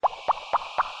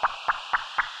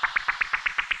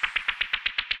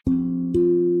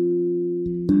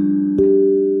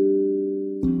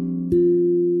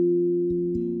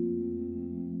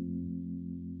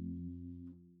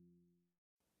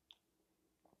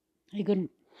Hey, good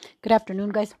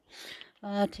afternoon, guys.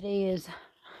 Today is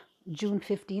June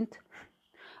 15th.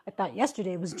 I thought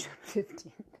yesterday was June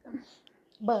 15th,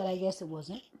 but I guess it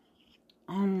wasn't.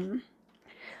 Um,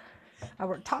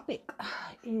 our topic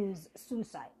is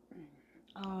suicide.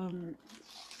 Um,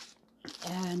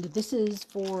 and this is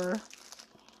for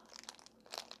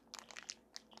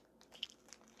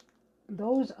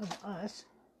those of us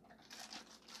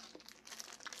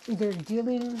either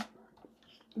dealing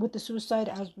with the suicide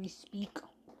as we speak,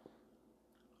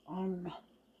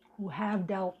 who have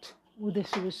dealt with the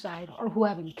suicide or who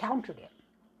have encountered it.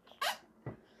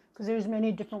 Because there's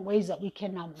many different ways that we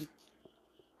can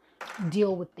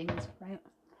deal with things, right?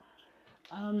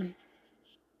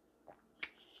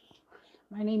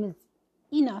 My name is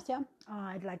Inasia.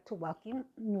 I'd like to welcome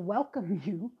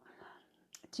you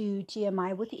to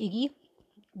TMI with Iggy.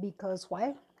 Because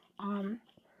why? Um,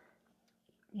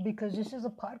 because this is a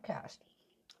podcast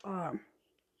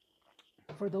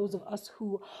for those of us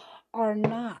who are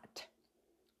not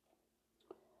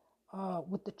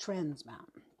with the trends,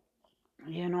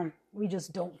 man. We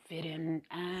just don't fit in,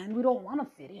 and we don't want to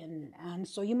fit in. And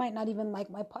so you might not even like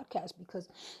my podcast because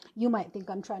you might think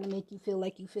I'm trying to make you feel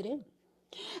like you fit in.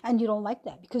 And you don't like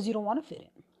that because you don't want to fit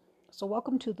in. So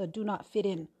welcome to the Do Not Fit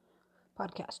In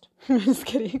podcast. Just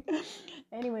kidding.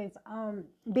 Anyways,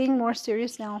 being more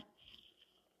serious now.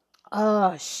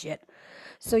 Oh shit.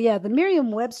 So yeah, the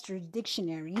Merriam-Webster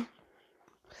dictionary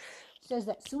says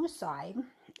that suicide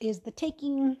is the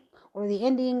taking or the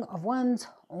ending of one's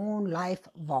own life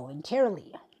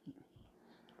voluntarily.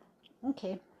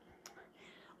 Okay.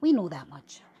 We know that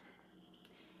much.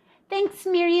 Thanks,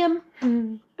 Miriam.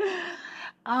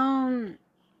 um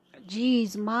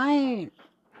geez, I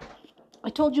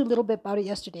told you a little bit about it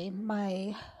yesterday.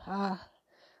 My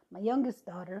youngest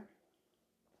daughter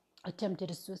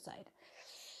attempted a suicide.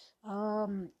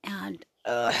 And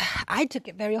I took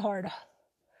it very hard.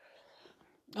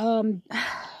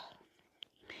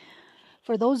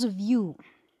 For those of you,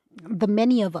 the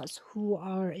many of us who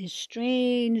are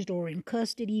estranged or in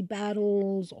custody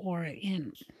battles or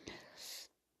in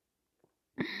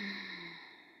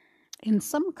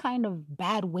some kind of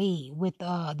bad way with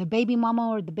the baby mama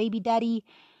or the baby daddy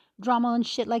drama and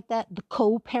shit like that, the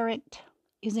co-parent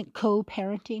isn't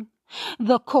co-parenting.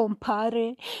 The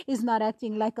compadre is not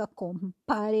acting like a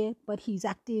compadre, but he's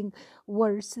acting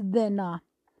worse than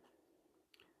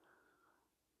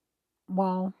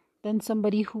than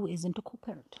somebody who isn't a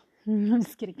co-parent. I'm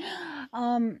just kidding.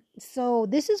 So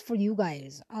this is for you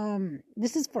guys.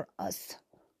 This is for us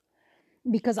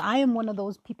because I am one of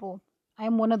those people. I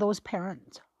am one of those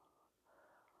parents.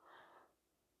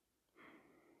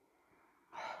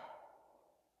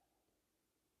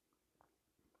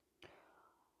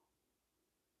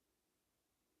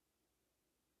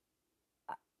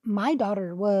 My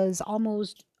daughter was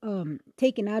almost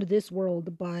taken out of this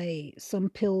world by some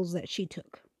pills that she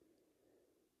took.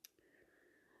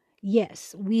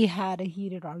 Yes, we had a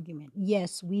heated argument.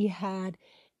 Yes, we had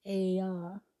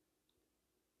a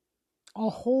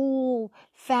whole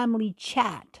family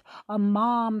chat, a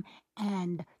mom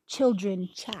and children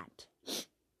chat.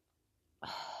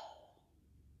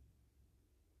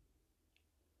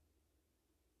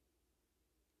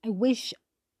 I wish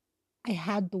I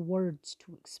had the words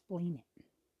to explain it.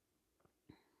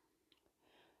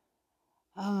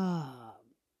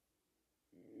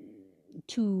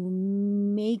 To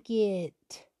make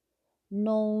it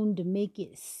known, to make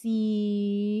it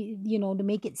to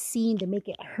make it seen, to make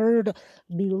it heard,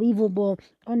 believable,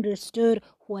 understood,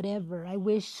 whatever. I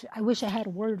wish I had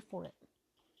a word for it.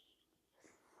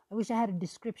 I wish I had a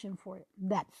description for it.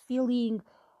 That feeling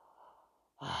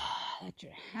that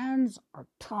your hands are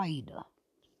tied.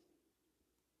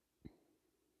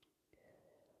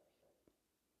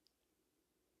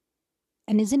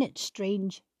 And isn't it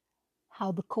strange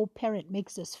how the co-parent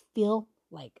makes us feel?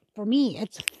 Like, for me,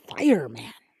 it's fire,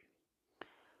 man.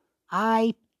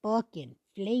 I fucking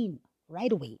flame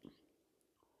right away.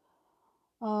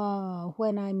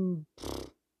 When I'm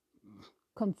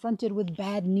confronted with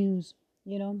bad news,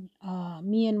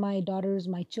 me and my daughters,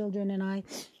 my children and I,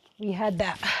 we had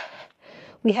that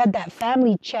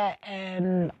family chat,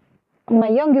 and my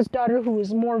youngest daughter, who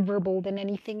is more verbal than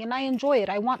anything, and I enjoy it.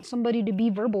 I want somebody to be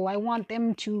verbal. I want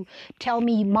them to tell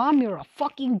me, Mom, you're a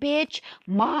fucking bitch.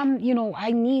 Mom,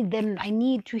 I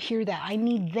need to hear that. I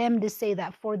need them to say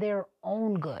that for their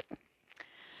own good.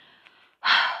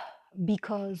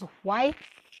 Because why?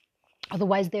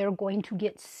 Otherwise, they're going to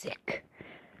get sick.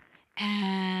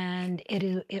 And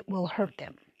it will hurt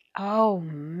them. Oh,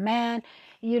 man.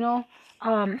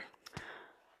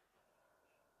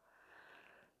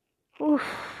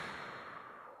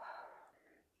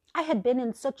 I had been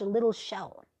in such a little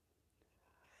shell.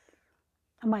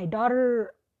 My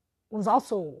daughter was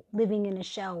also living in a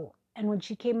shell. And when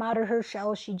she came out of her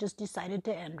shell, she just decided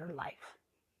to end her life.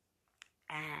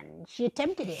 And she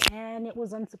attempted it, and it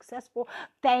was unsuccessful.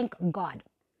 Thank God.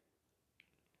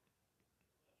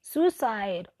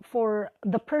 Suicide, for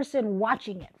the person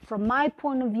watching it, from my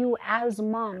point of view as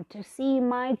mom, to see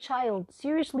my child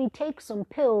seriously take some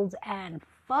pills and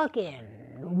fucking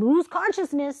lose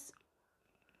consciousness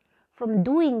from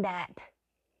doing that,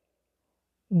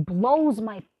 blows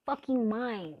my fucking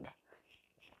mind.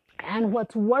 And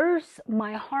what's worse,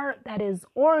 my heart that is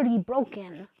already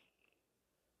broken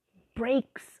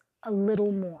breaks a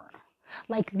little more.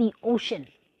 Like the ocean,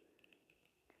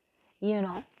 you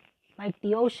know, like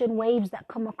the ocean waves that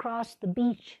come across the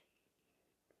beach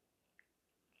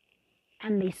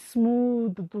and they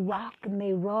smooth the rock and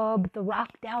they rub the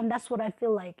rock down. That's what I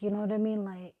feel like, you know what I mean?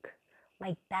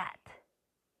 Like that.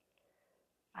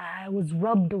 I was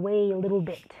rubbed away a little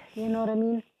bit, you know what I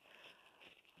mean?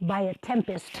 By a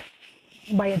tempest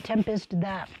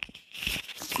that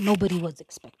nobody was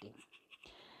expecting.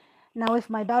 Now, if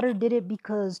my daughter did it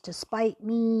because to spite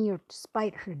me or to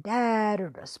spite her dad or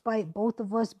to spite both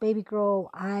of us, baby girl,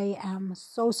 I am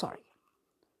so sorry.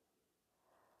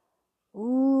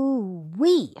 Ooh,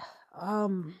 wee.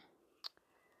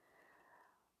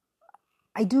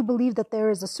 I do believe that there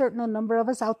is a certain number of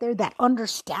us out there that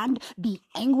understand the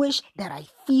anguish that I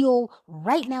feel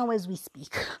right now as we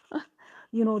speak.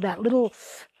 You know, that little,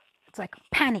 it's like a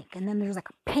panic, and then there's like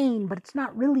a pain, but it's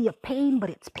not really a pain, but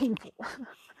it's painful.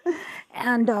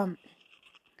 And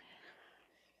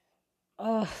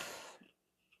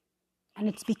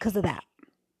it's because of that.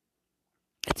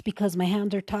 It's because my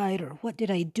hands are tied, or what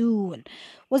did I do? And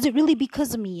was it really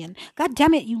because of me? And God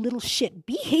damn it, you little shit,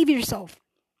 behave yourself.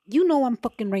 You know I'm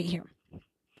fucking right here.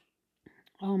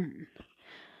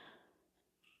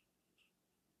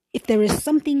 If there is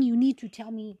something you need to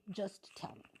tell me, just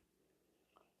tell me.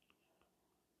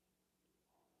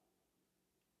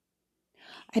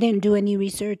 I didn't do any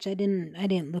research. I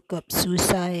didn't look up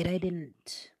suicide.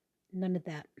 None of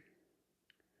that.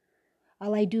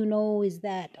 All I do know is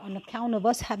that on account of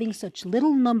us having such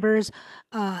little numbers,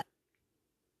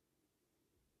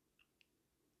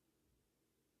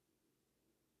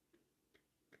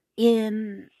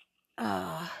 in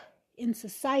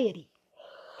society,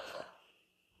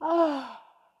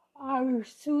 our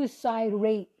suicide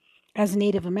rate as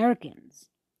Native Americans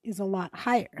is a lot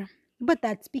higher. But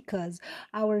that's because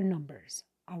our numbers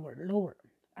are lower.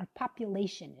 Our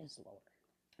population is lower,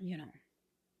 you know.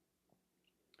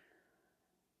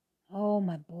 Oh,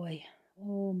 my boy.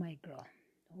 Oh, my girl.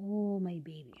 Oh, my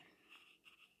baby.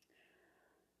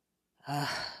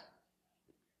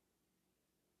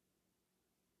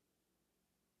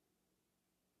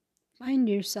 Find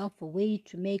yourself a way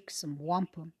to make some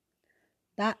wampum.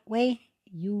 That way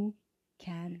you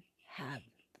can have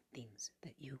things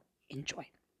that you enjoy.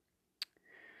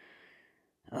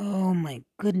 Oh, my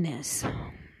goodness.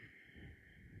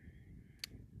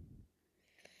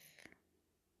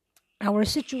 Our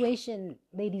situation,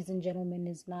 ladies and gentlemen,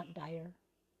 is not dire.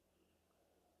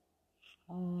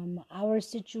 Our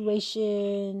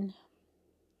situation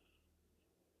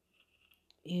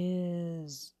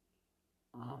is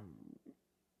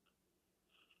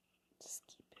just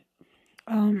keep it.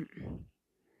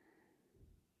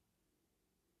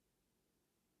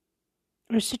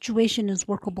 Our situation is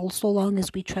workable so long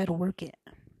as we try to work it.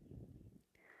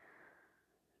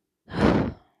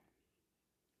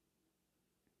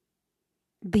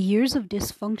 The years of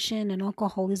dysfunction and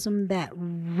alcoholism that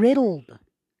riddled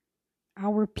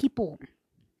our people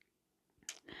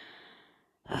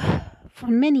for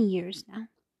many years now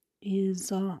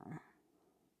is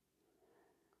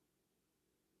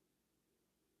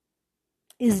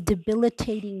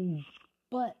debilitating,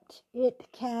 but it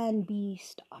can be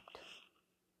stopped.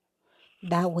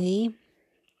 That way,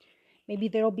 maybe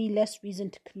there will be less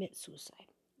reason to commit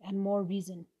suicide and more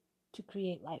reason to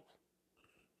create life.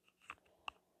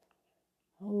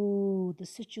 Oh, the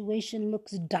situation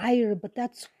looks dire, but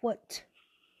that's what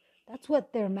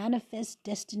their manifest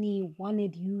destiny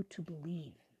wanted you to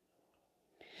believe.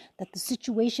 That the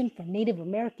situation for Native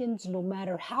Americans, no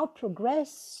matter how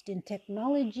progressed in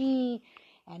technology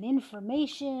and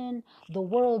information the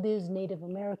world is, Native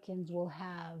Americans will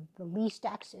have the least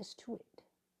access to it.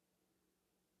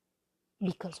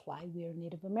 Because why? We are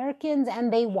Native Americans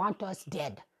and they want us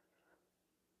dead.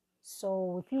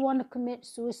 So if you want to commit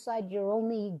suicide, you're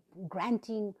only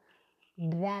granting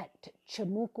that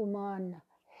Chamukuman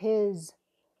his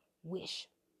wish.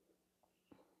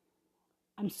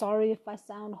 I'm sorry if I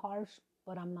sound harsh,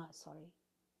 but I'm not sorry.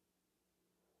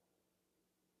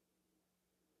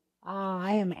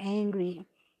 I am angry.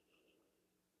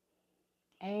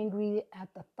 Angry at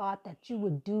the thought that you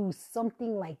would do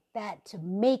something like that to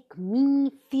make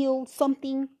me feel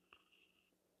something.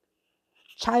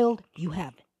 Child, you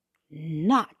have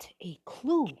not a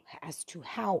clue as to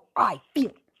how I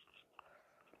feel.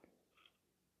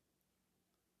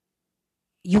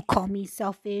 You call me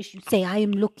selfish. You say I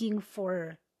am looking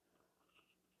for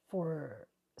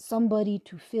somebody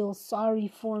to feel sorry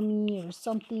for me or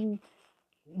something.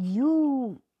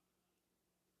 You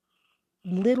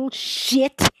little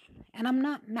shit. And I'm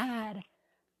not mad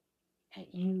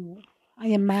at you. I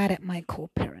am mad at my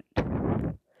co-parent.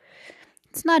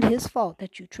 It's not his fault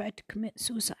that you tried to commit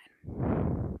suicide.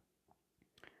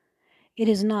 It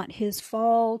is not his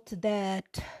fault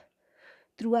that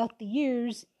throughout the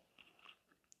years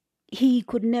he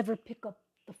could never pick up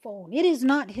the phone. It is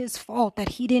not his fault that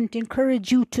he didn't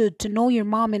encourage you to know your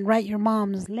mom and write your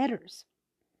mom's letters.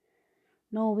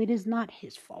 No, it is not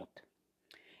his fault.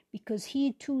 Because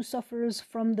he too suffers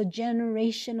from the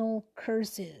generational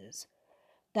curses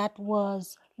that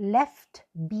was left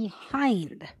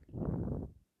behind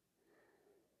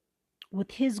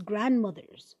with his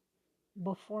grandmothers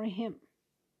before him,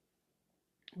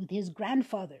 with his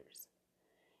grandfathers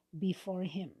before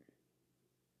him.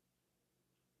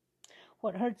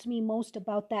 What hurts me most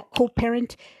about that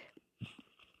co-parent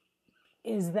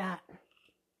is that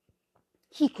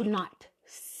he could not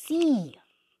see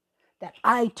that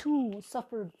I too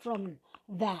suffered from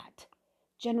that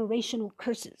generational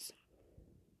curses.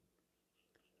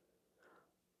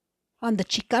 On the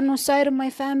Chicano side of my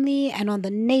family and on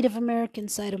the Native American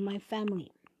side of my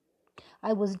family,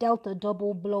 I was dealt a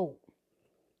double blow.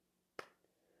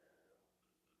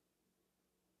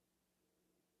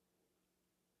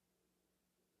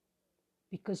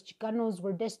 Because Chicanos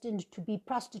were destined to be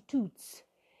prostitutes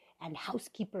and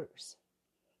housekeepers,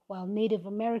 while Native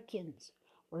Americans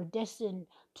were destined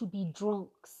to be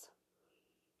drunks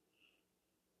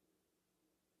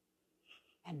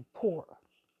and poor.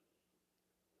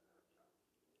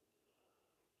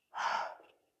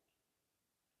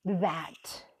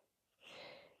 That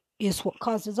is what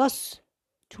causes us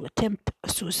to attempt a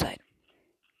suicide.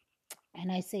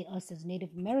 And I say us as Native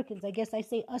Americans. I guess I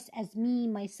say us as me,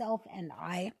 myself, and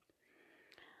I.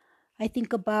 I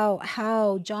think about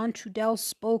how John Trudell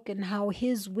spoke and how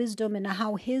his wisdom and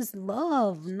how his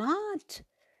love, not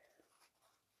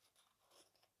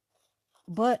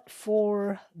but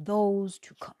for those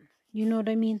to come. You know what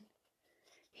I mean?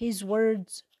 His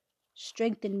words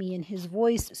strengthened me and his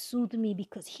voice soothed me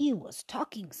because he was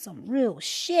talking some real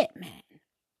shit, man.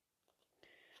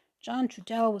 John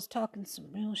Trudell was talking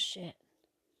some real shit.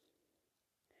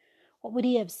 What would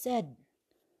he have said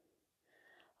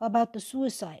about the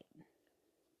suicide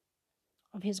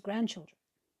of his grandchildren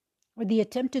or the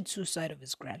attempted suicide of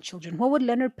his grandchildren? What would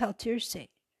Leonard Peltier say?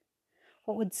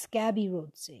 What would Scabby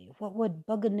Road say? What would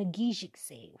Buganagijic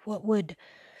say? What would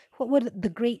the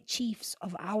great chiefs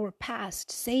of our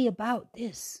past say about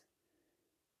this?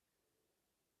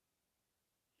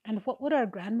 And what would our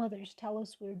grandmothers tell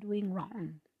us we're doing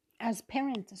wrong as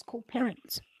parents, as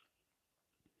co-parents?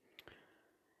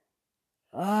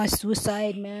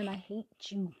 Suicide, man, I hate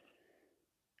you.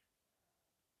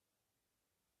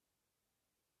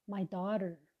 My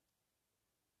daughter,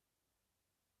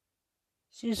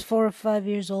 she was 4 or 5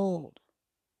 years old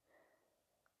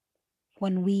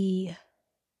when we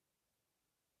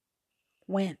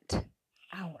went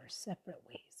our separate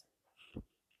ways.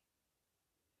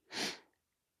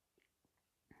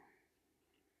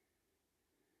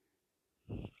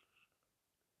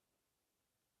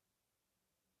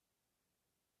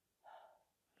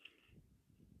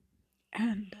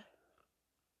 And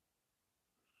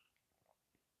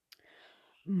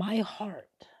my heart,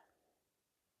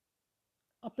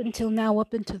 up until now,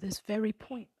 up until this very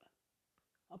point,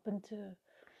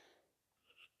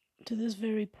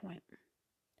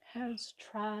 has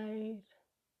tried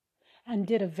and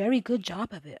did a very good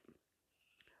job of it,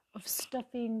 of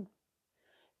stuffing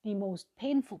the most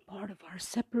painful part of our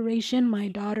separation, my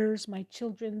daughter's, my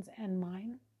children's, and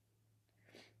mine.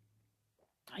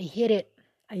 I hid it.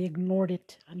 I ignored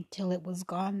it until it was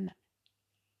gone.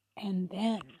 And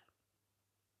then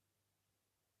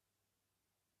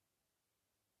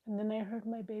I heard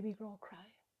my baby girl cry.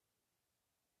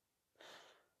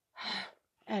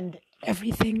 And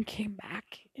everything came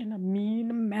back in a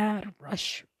mean, mad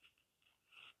rush.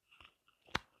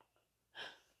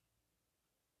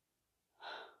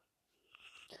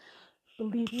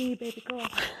 Believe me, baby girl.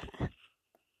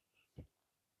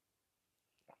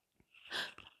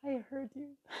 I heard you.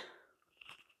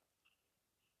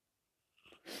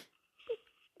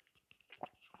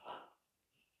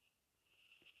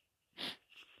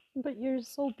 But you're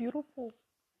so beautiful.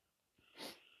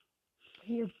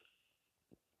 You're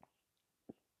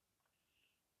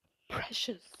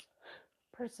precious.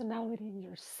 Personality,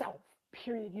 yourself,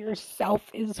 period. Yourself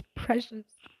is precious.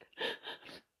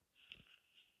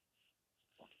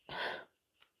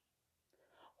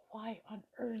 Why on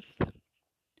earth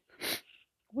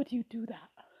would you do that?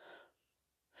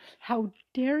 How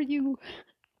dare you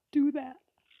do that?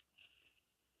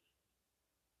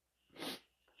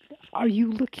 Are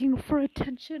you looking for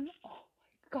attention? Oh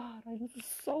my God, I'm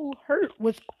so hurt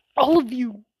with all of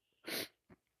you.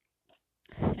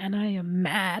 And I am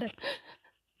mad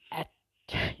at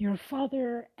your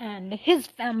father and his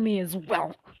family as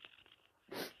well.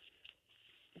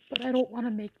 But I don't want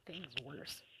to make things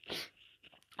worse.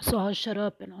 So I'll shut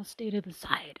up and I'll stay to the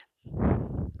side.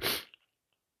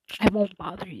 I won't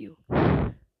bother you.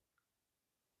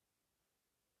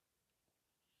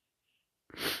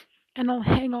 And I'll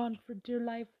hang on for dear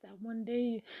life that one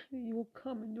day you will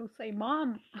come and you'll say,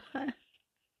 Mom. And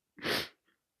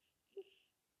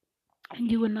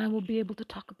you and I will be able to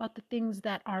talk about the things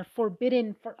that are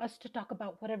forbidden for us to talk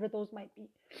about, whatever those might be.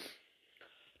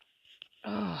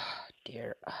 Oh,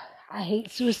 dear. I hate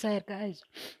suicide, guys.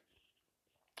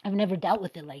 I've never dealt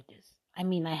with it like this. I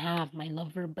mean, I have my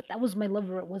lover, but that was my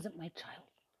lover. It wasn't my child.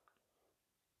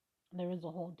 There is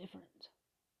a whole difference.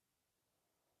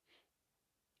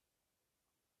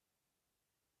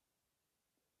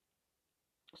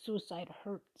 Suicide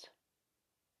hurts.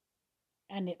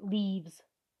 And it leaves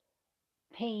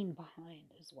pain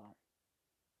behind as well.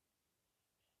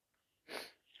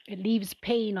 It leaves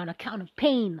pain on account of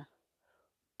pain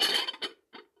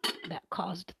that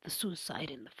caused the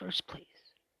suicide in the first place.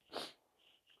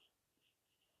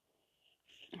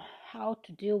 How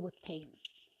to deal with pain.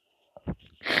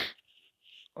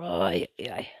 Oh,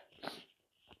 yeah.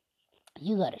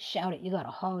 You gotta shout it. You gotta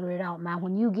holler it out, man.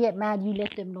 When you get mad, you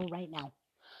let them know right now.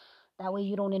 That way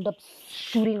you don't end up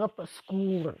shooting up a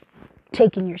school or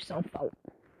taking yourself out.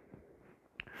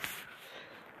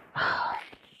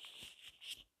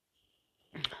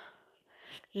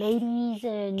 Ladies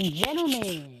and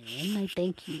gentlemen, I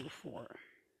thank you for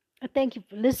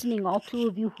listening, all two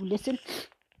of you who listen.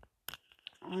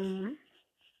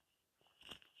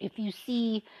 If you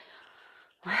see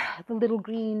the little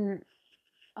green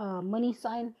money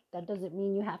sign, that doesn't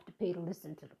mean you have to pay to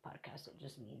listen to the podcast. It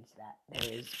just means that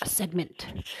there is a segment,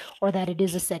 or that it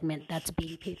is a segment that's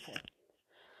being paid for.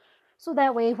 So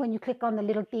that way, when you click on the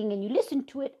little thing and you listen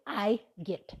to it, I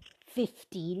get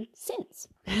 15 cents.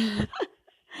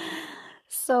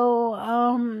 So,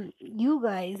 you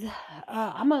guys,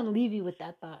 I'm going to leave you with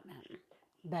that thought, man.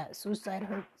 That suicide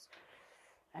hurts,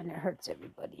 and it hurts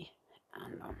everybody.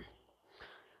 And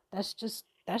that's just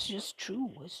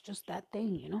true. It's just that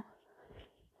thing, you know?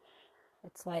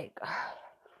 It's like,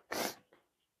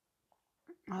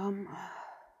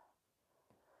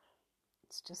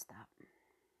 it's just that.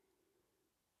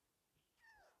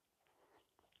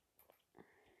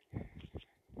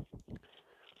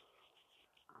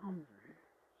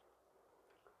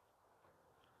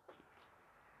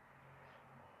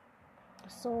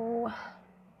 So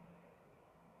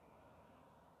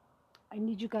I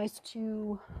need you guys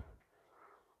to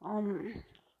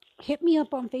hit me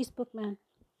up on Facebook, man.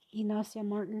 Inacia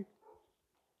Martin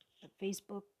at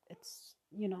Facebook. It's,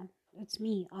 you know, it's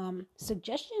me.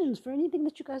 Suggestions for anything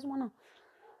that you guys want to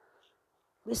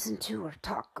listen to or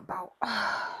talk about. If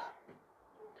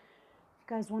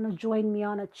you guys want to join me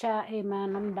on a chat, hey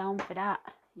man, I'm down for that,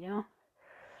 you know?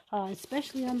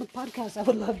 Especially on the podcast, I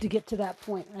would love to get to that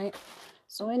point, right?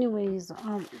 So anyways,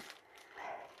 I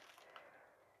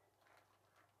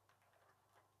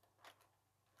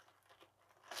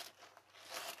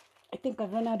think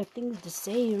I've run out of things to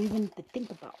say or even to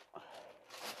think about,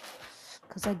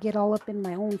 because I get all up in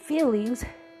my own feelings.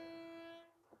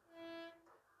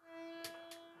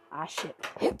 Ah, shit.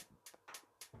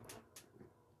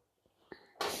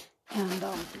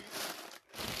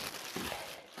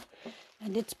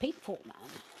 And it's painful, man.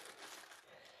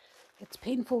 It's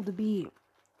painful to be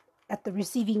at the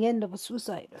receiving end of a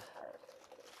suicide.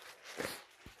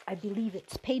 I believe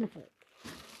it's painful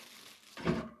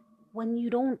when you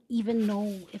don't even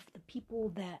know if the people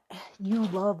that you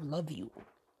love you.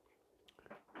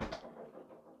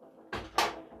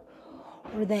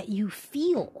 Or that you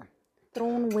feel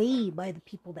thrown away by the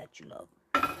people that you love.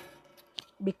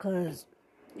 Because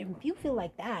if you feel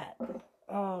like that,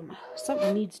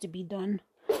 something needs to be done.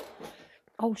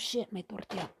 Oh shit, my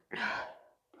tortilla.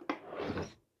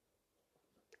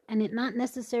 And it not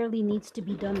necessarily needs to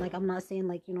be done. Like, I'm not saying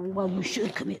like, well, you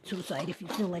should commit suicide if you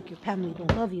feel like your family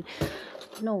don't love you.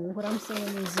 No, what I'm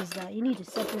saying is that you need to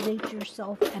separate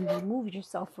yourself and remove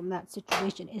yourself from that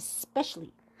situation,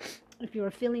 especially if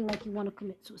you're feeling like you want to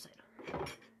commit suicide.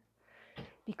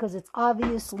 Because it's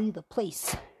obviously the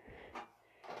place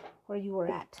where you were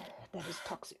at that is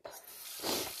toxic.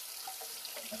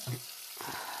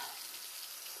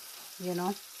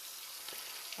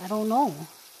 I don't know.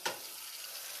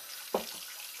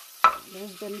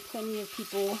 There's been plenty of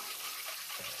people,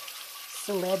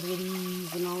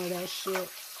 celebrities and all of that shit,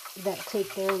 that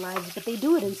take their lives, but they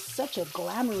do it in such a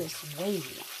glamorous way.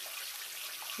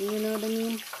 You know what I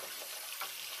mean?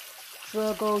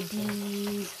 Drug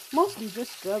ODs, mostly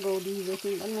just drug ODs. I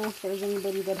don't know if there's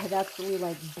anybody that had actually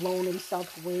like blown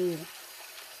himself away or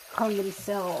hung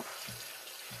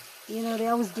himself. They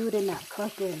always do it in that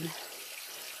fucking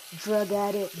drug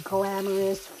addict,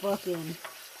 glamorous fucking,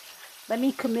 let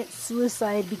me commit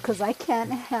suicide because I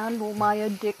can't handle my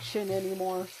addiction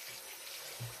anymore.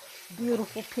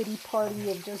 Beautiful pity party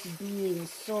of just being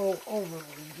so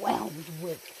overwhelmed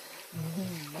with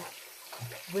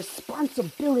the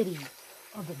responsibility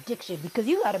of addiction. Because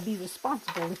you got to be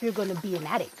responsible if you're going to be an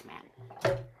addict, man.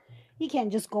 You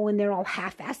can't just go in there all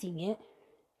half-assing it.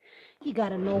 You got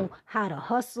to know how to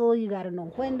hustle. You got to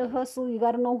know when to hustle. You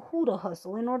got to know who to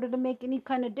hustle in order to make any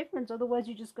kind of difference. Otherwise,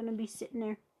 you're just going to be sitting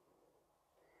there.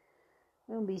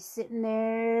 You'll be sitting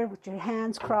there with your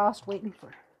hands crossed waiting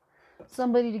for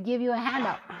somebody to give you a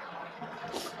handout.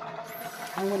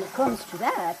 And when it comes to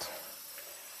that,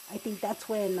 I think that's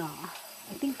when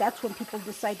people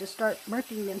decide to start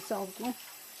murking themselves, no?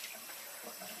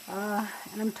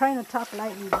 And I'm trying to talk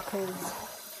lightly because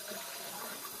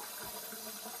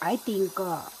I think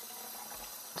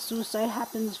suicide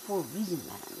happens for a reason,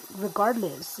 man.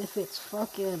 Regardless if it's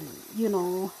fucking,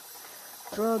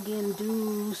 drug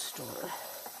induced or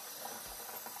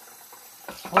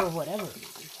whatever,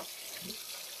 man.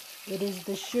 It is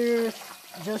the sure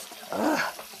just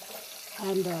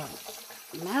and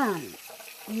man,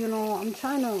 I'm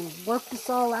trying to work this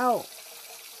all out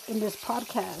in this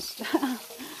podcast.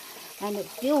 And it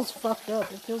feels fucked up.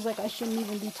 It feels like I shouldn't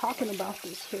even be talking about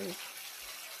this here,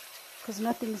 because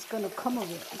nothing's gonna come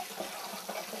of it.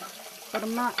 But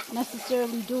I'm not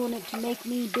necessarily doing it to make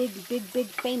me big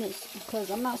famous, because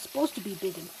I'm not supposed to be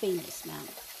big and famous, man.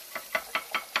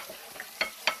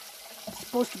 I'm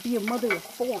supposed to be a mother of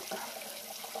 4.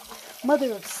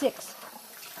 Mother of 6.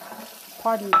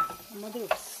 Pardon me. Mother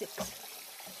of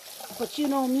 6. But you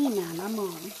know me, man.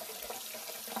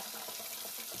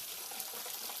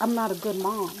 I'm not a good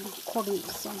mom, according to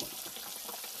someone.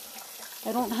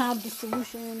 I don't have the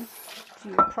solution to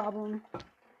your problem.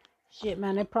 Shit,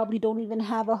 man, I probably don't even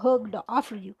have a hug to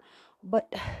offer you.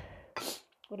 But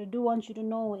what I do want you to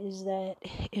know is that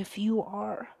if you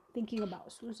are thinking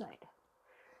about suicide,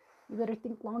 you better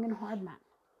think long and hard, man.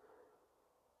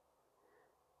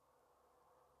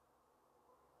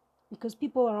 Because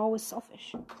people are always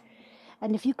selfish.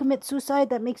 And if you commit suicide,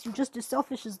 that makes you just as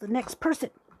selfish as the next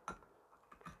person.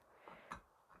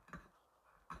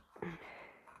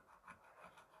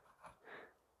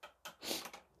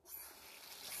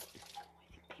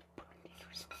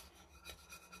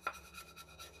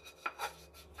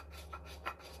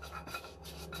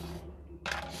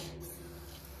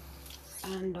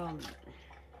 And,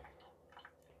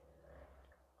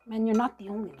 man, you're not the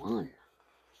only one,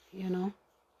 You're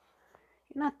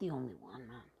not the only one,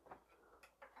 man.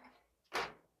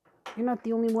 You're not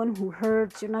the only one who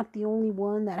hurts. You're not the only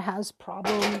one that has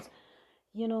problems,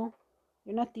 You're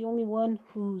not the only one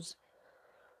whose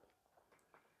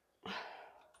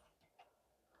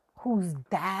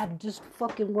dad just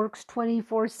fucking works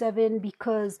 24/7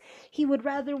 because he would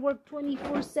rather work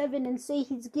 24/7 and say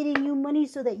he's getting you money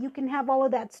so that you can have all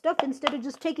of that stuff instead of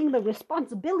just taking the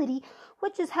responsibility,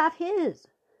 which is half his.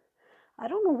 I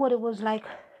don't know what it was like,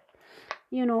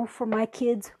 for my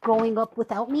kids growing up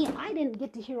without me. I didn't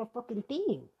get to hear a fucking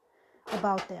thing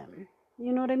about them.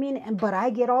 You know what I mean? But I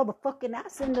get all the fucking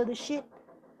ass end of the shit.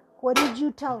 What did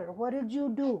you tell her? What did you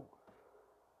do?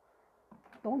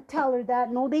 Don't tell her that.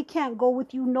 No, they can't go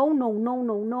with you. No.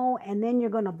 And then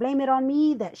you're going to blame it on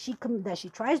me that she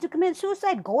tries to commit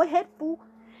suicide. Go ahead, fool.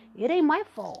 It ain't my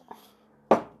fault.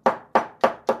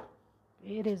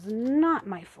 It is not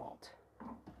my fault.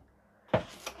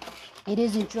 It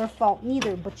isn't your fault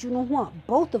neither. But you know what?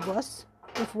 Both of us,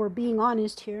 if we're being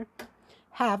honest here,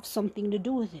 have something to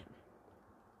do with it.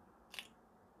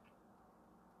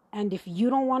 And if you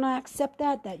don't want to accept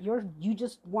that you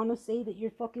just want to say that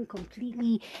you're fucking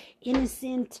completely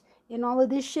innocent in all of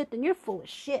this shit, then you're full of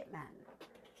shit, man.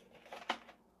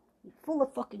 You're full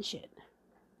of fucking shit.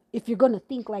 If you're gonna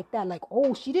think like that, like,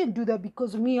 oh, she didn't do that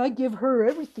because of me. I give her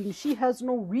everything. She has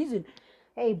no reason.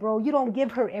 Hey, bro, you don't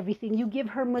give her everything. You give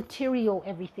her material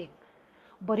everything.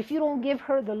 But if you don't give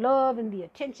her the love and the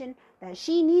attention that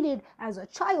she needed as a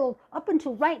child up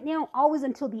until right now, always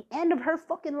until the end of her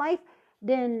fucking life,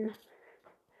 then,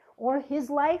 or his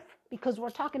life, because we're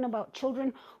talking about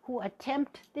children who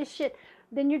attempt this shit,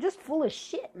 then you're just full of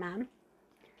shit, man.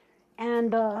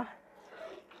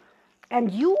 And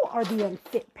you are the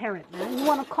unfit parent, man. You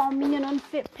want to call me an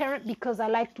unfit parent because I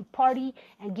like to party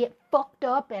and get fucked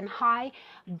up and high,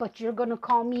 but you're going to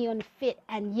call me unfit,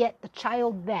 and yet the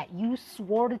child that you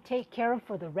swore to take care of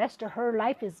for the rest of her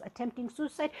life is attempting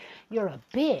suicide? You're a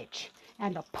bitch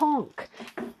and a punk.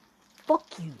 Fuck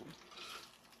you.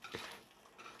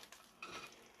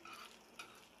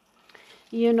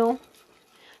 You know,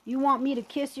 you want me to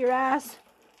kiss your ass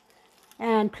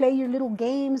and play your little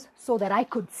games so that I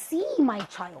could see my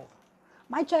child.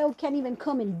 My child can't even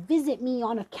come and visit me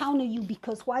on account of you.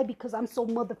 Because why? Because I'm so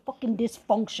motherfucking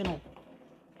dysfunctional.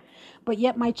 But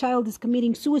yet my child is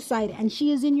committing suicide and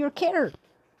she is in your care.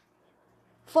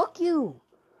 Fuck you.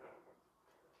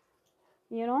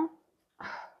 You know?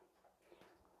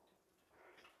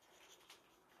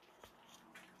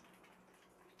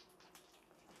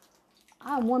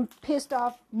 I'm one pissed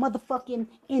off motherfucking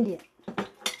Indian.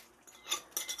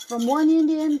 From one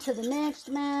Indian to the next,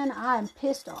 man, I'm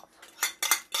pissed off.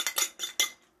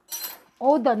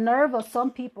 Oh, the nerve of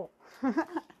some people.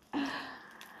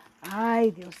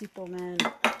 Ay, Diosito, man.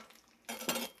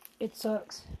 It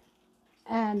sucks.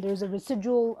 And there's a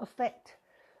residual effect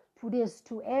to this.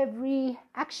 To every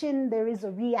action, there is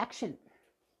a reaction.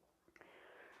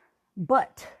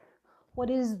 But what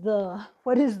is the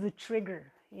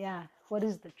trigger? Yeah, what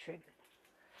is the trigger?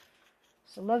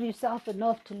 So love yourself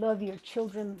enough to love your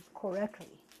children correctly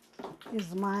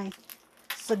is my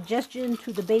suggestion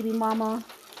to the baby mama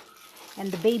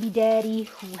and the baby daddy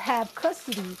who have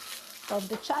custody of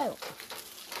the child.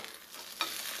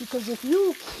 Because if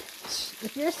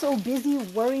you're so busy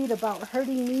worried about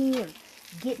hurting me or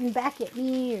getting back at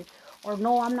me or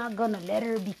no, I'm not gonna let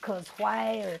her because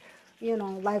why, or you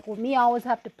know, like with me, I always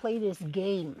have to play this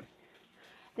game.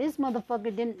 This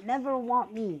motherfucker didn't never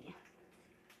want me.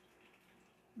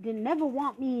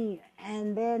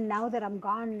 And then now that I'm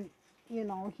gone, you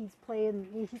know, he's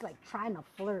like trying to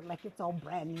flirt like it's all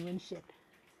brand new and shit.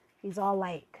 He's all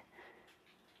like,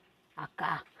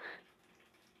 Aka.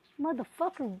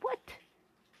 Motherfucker, what?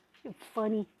 You're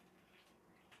funny.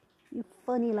 You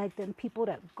funny like them people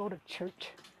that go to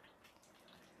church.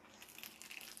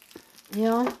 You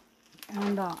know?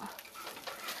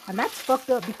 And that's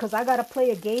fucked up because I gotta play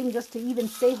a game just to even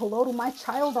say hello to my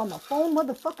child on the phone.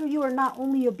 Motherfucker, you are not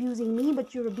only abusing me,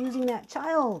 but you're abusing that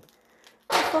child.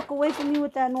 Get the fuck away from me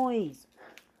with that noise.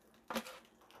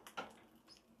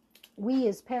 We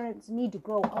as parents need to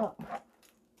grow up.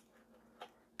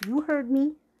 You heard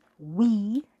me.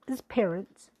 We as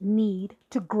parents need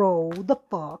to grow the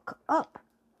fuck up.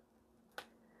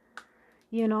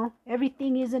 You know,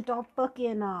 everything isn't all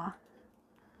fucking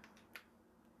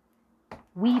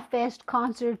We Fest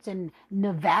concerts and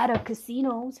Nevada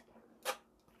casinos.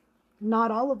 Not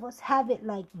all of us have it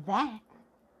like that.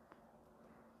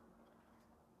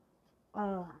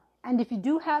 And if you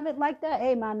do have it like that,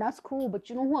 hey man, that's cool. But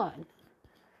you know what?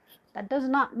 That does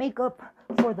not make up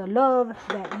for the love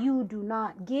that you do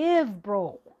not give,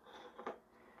 bro.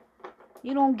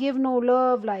 You don't give no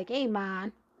love like, hey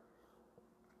man,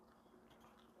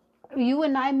 you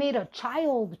and I made a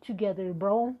child together,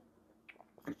 bro.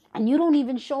 And you don't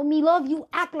even show me love. You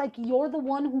act like you're the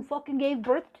one who fucking gave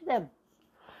birth to them.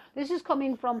 This is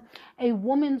coming from a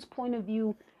woman's point of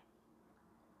view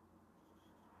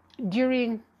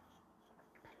during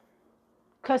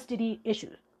custody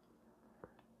issues.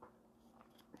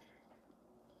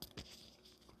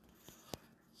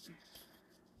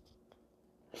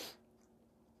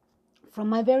 From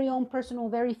my very own personal,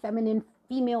 very feminine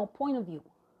female point of view.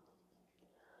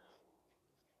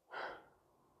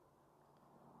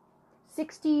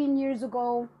 16 years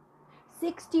ago,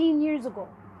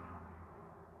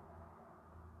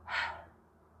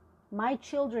 my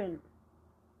children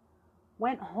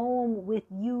went home with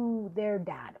you, their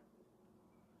dad.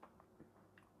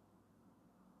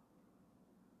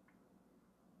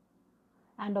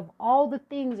 And of all the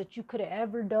things that you could have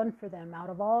ever done for them, out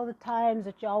of all the times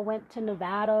that y'all went to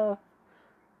Nevada,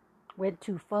 went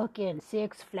to fucking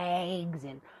Six Flags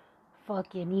and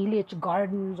fucking Elitch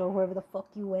Gardens or wherever the fuck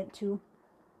you went to,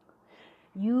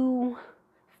 you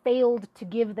failed to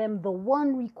give them the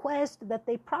one request that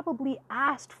they probably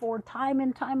asked for time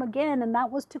and time again, and that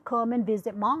was to come and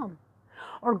visit mom.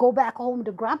 or go back home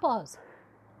to grandpa's.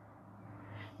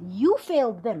 You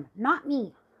failed them, not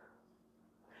me.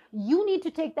 You need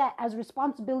to take that as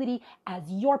responsibility as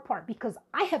your part, because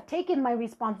I have taken my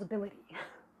responsibility.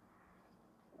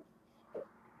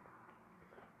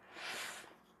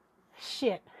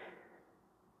 Shit.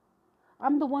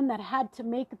 I'm the one that had to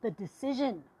make the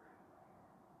decision.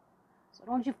 So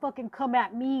don't you fucking come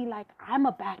at me like I'm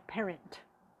a bad parent.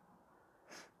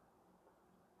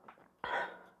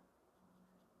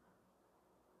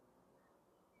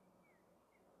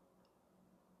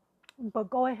 But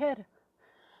go ahead.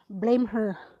 Blame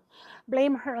her.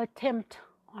 Blame her attempt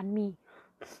on me.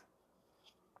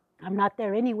 I'm not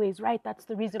there anyways, right? That's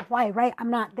the reason why, right?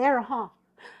 I'm not there, huh?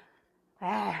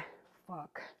 Ah,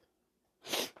 fuck.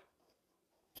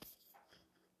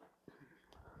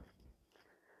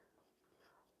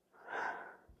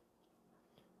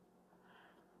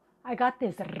 I got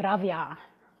this rabia.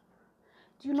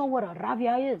 Do you know what a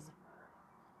rabia is?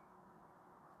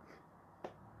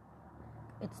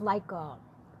 It's like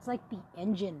the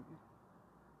engine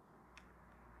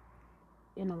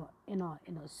in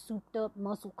a souped up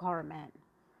muscle car, man.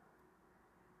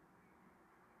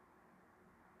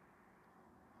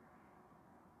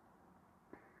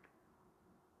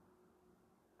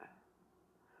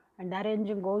 And that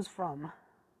engine goes from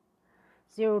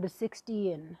 0 to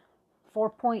 60 in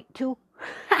 4.2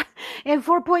 in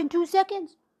 4.2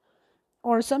 seconds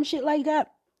or some shit like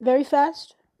that. Very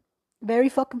fast. Very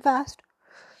fucking fast.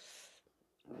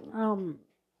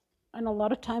 And a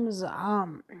lot of times I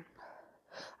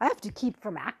have to keep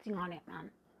from acting on it,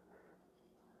 man.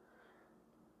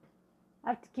 I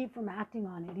have to keep from acting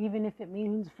on it, even if it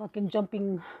means fucking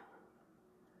jumping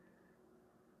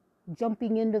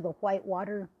into the white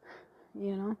water,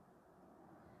 you know,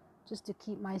 just to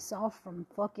keep myself from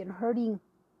fucking hurting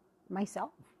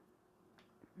myself.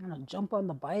 I'm gonna jump on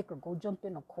the bike or go jump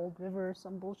in a cold river or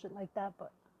some bullshit like that,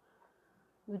 but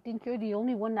you think you're the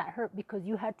only one that hurt because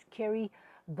you had to carry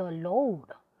the load.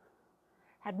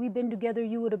 Had we been together,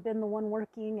 you would have been the one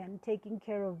working and taking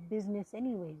care of business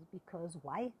anyways, because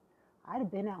why? I'd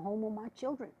have been at home with my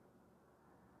children.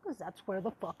 Because that's where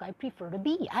the fuck I prefer to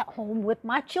be, at home with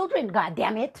my children, god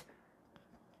damn it.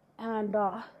 And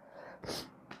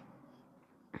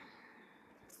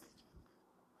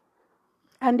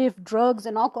if drugs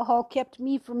and alcohol kept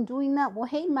me from doing that, well,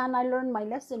 hey man, I learned my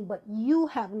lesson, but you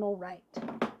have no right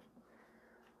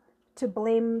to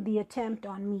blame the attempt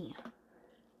on me.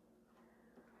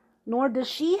 Nor does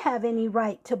she have any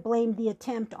right to blame the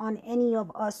attempt on any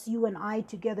of us, you and I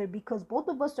together, because both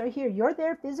of us are here. You're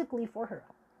there physically for her.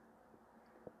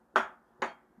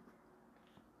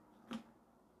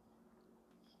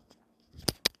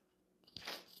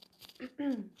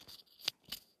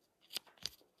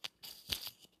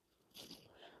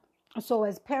 So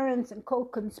as parents and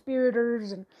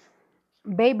co-conspirators and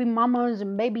baby mamas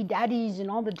and baby daddies and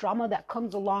all the drama that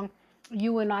comes along,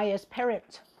 you and I as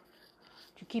parents,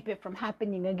 to keep it from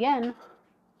happening again,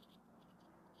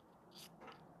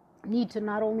 need to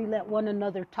not only let one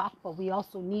another talk, but we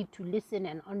also need to listen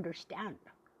and understand.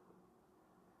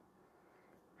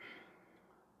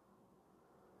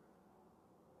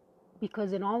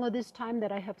 Because in all of this time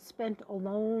that I have spent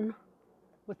alone,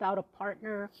 without a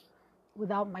partner,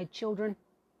 without my children,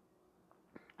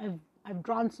 I've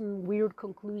drawn some weird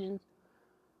conclusions.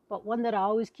 But one that I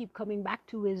always keep coming back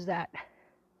to is that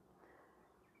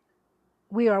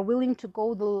we are willing to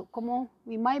go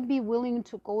we might be willing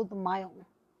to go the mile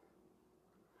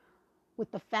with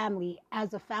the family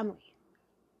as a family.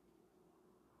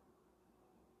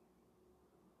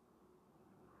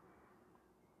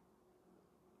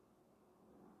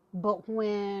 But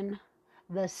when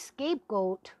the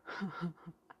scapegoat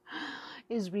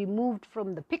is removed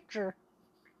from the picture,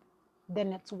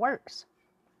 then it's worse.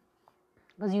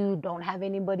 Because you don't have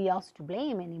anybody else to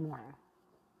blame anymore.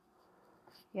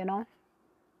 You know?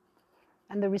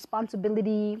 And the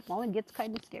responsibility, well, it gets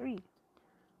kind of scary.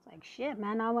 It's like, shit,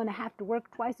 man, I'm going to have to work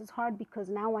twice as hard because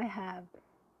now I have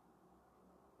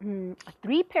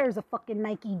 3 pairs of fucking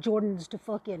Nike Jordans to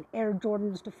fucking Air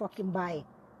Jordans to fucking buy.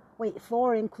 Wait,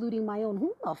 4 including my own.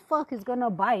 Who the fuck is gonna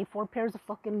buy 4 pairs of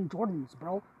fucking Jordans,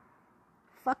 bro?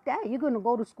 Fuck that. You're gonna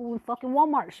go to school in fucking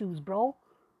Walmart shoes, bro.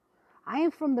 I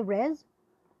ain't from the res.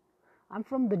 I'm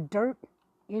from the dirt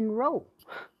in row.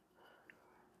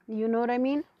 You know what I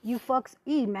mean? You fucks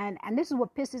man. And this is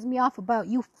what pisses me off about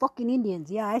you fucking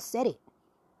Indians. Yeah, I said it.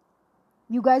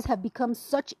 You guys have become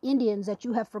such Indians that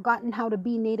you have forgotten how to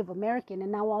be Native American.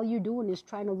 And now all you're doing is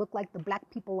trying to look like the black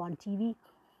people on TV.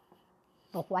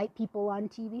 The white people on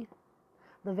TV.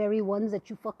 The very ones that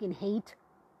you fucking hate.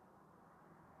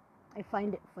 I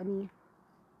find it funny.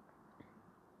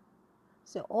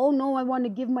 So, oh no, I want to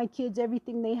give my kids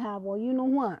everything they have. Well, you know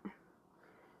what?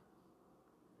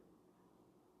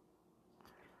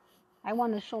 I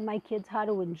want to show my kids how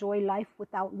to enjoy life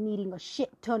without needing a shit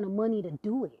ton of money to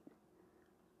do it.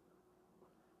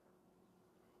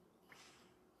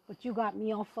 But you got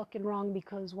me all fucking wrong,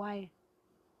 because why?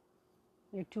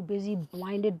 You're too busy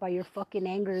blinded by your fucking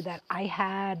anger that I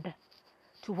had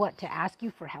to ask you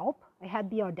for help. I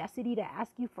had the audacity to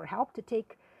ask you for help to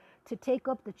take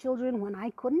up the children when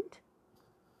I couldn't.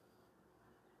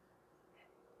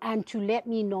 And to let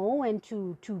me know and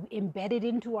to embed it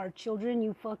into our children,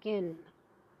 you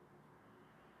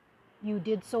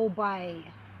did so by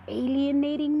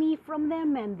alienating me from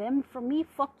them and them from me.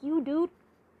 Fuck you, dude.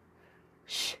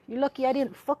 Shh, you're lucky I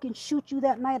didn't fucking shoot you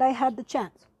that night I had the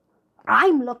chance.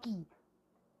 I'm lucky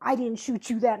I didn't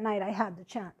shoot you that night I had the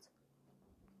chance.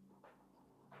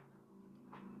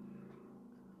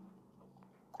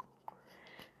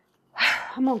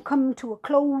 I'm gonna come to a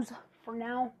close for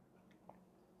now.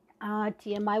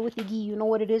 TMI with Iggy, you know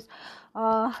what it is.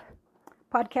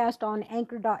 Podcast on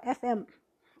anchor.fm.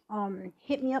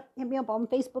 Hit me up on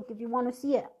Facebook if you want to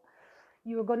see it.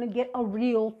 You're gonna get a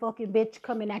real fucking bitch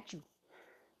coming at you.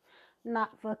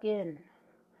 Not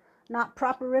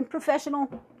proper and professional,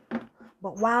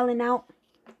 but wilding out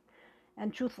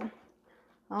and truthful.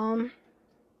 I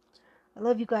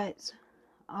love you guys.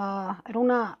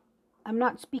 I'm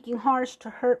not speaking harsh to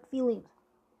hurt feelings.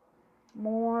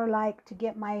 More like to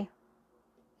get my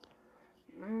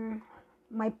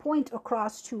point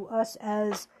across to us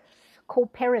as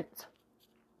co-parents.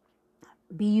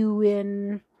 Be you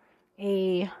in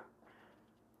a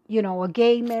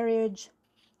gay marriage,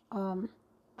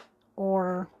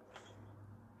 or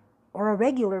a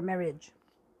regular marriage.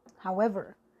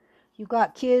 However, you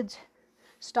got kids,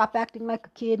 stop acting like a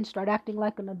kid and start acting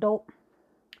like an adult.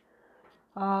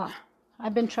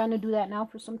 I've been trying to do that now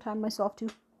for some time myself too.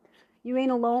 You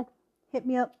ain't alone. Hit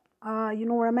me up. You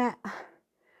know where I'm at.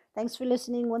 Thanks for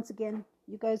listening once again.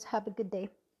 You guys have a good day.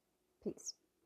 Peace.